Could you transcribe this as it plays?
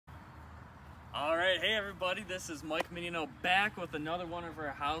Alright, hey everybody, this is Mike Menino back with another one of our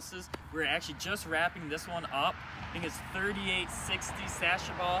houses. We're actually just wrapping this one up. I think it's 3860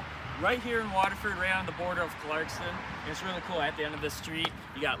 Sashabaw, right here in Waterford, right on the border of Clarkston. And it's really cool. At the end of this street,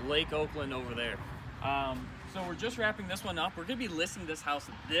 you got Lake Oakland over there. So we're just wrapping this one up. We're going to be listing this house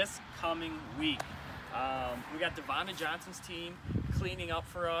this coming week. We got Devonna Johnson's team cleaning up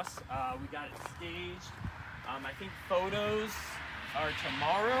for us. We got it staged. I think photos are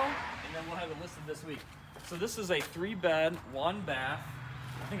tomorrow, and then we'll have it listed this week. So this is a 3-bed, 1-bath,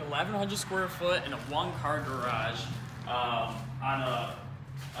 I think 1,100 square foot and a 1-car garage on a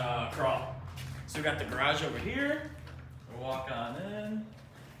crawl. So we got the garage over here. We'll walk on in.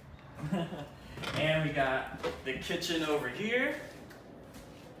 And we got the kitchen over here.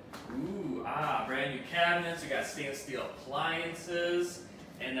 Ooh, brand new cabinets. We got stainless steel appliances.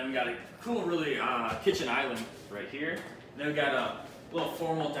 And then we got a cool, really kitchen island right here. Then we got a little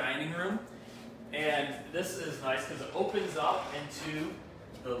formal dining room. And this is nice because it opens up into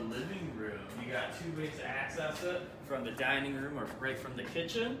the living room. You got 2 ways to access it, from the dining room or right from the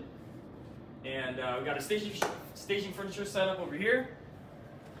kitchen. And we got a staging furniture set up over here.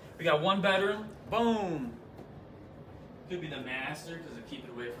 We got 1 bedroom. Boom! Could be the master because it keep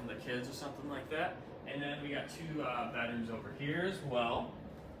it away from the kids or something like that. And then we got 2 bedrooms over here as well.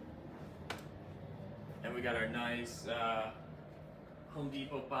 And we got our nice Home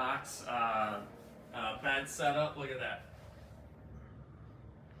Depot box bed set up. Look at that.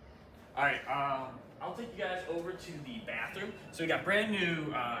 All right, I'll take you guys over to the bathroom. So we got brand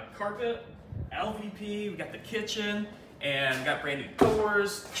new carpet, LVP, we got the kitchen, and we got brand new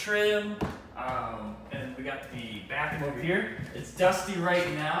doors, trim, and we got the bathroom over here. It's dusty right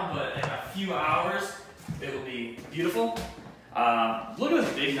now, but in a few hours, it will be beautiful. Look at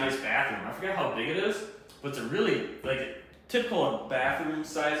this big, nice bathroom. I forgot how big it is, but it's a really, typical bathroom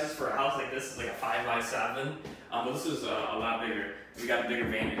sizes for a house like this is like a 5x7, but this is a lot bigger. We got a bigger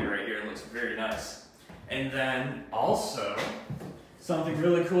vanity right here. It looks very nice. And then also, something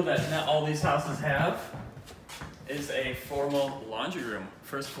really cool that not all these houses have is a formal laundry room,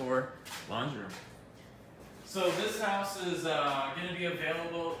 first floor laundry room. So this house is going to be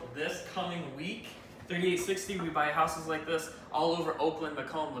available this coming week. 3860, we buy houses like this all over Oakland,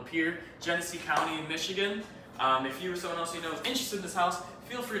 Macomb, Lapeer, Genesee County in Michigan. If you or someone else you know is interested in this house,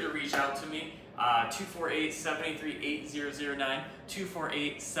 feel free to reach out to me. 248-783-8009,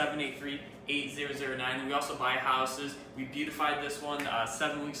 248-783-8009. And we also buy houses. We beautified this one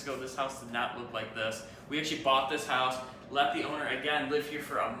 7 weeks ago. This house did not look like this. We actually bought this house, let the owner again live here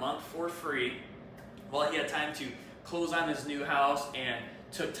for a month for free while he had time to close on his new house and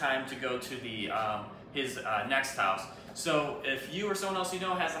took time to go to the his next house. So if you or someone else you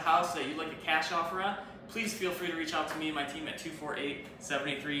know has a house that you'd like a cash offer on, please feel free to reach out to me and my team at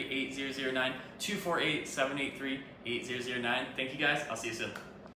 248-783-8009, 248-783-8009. Thank you guys. I'll see you soon.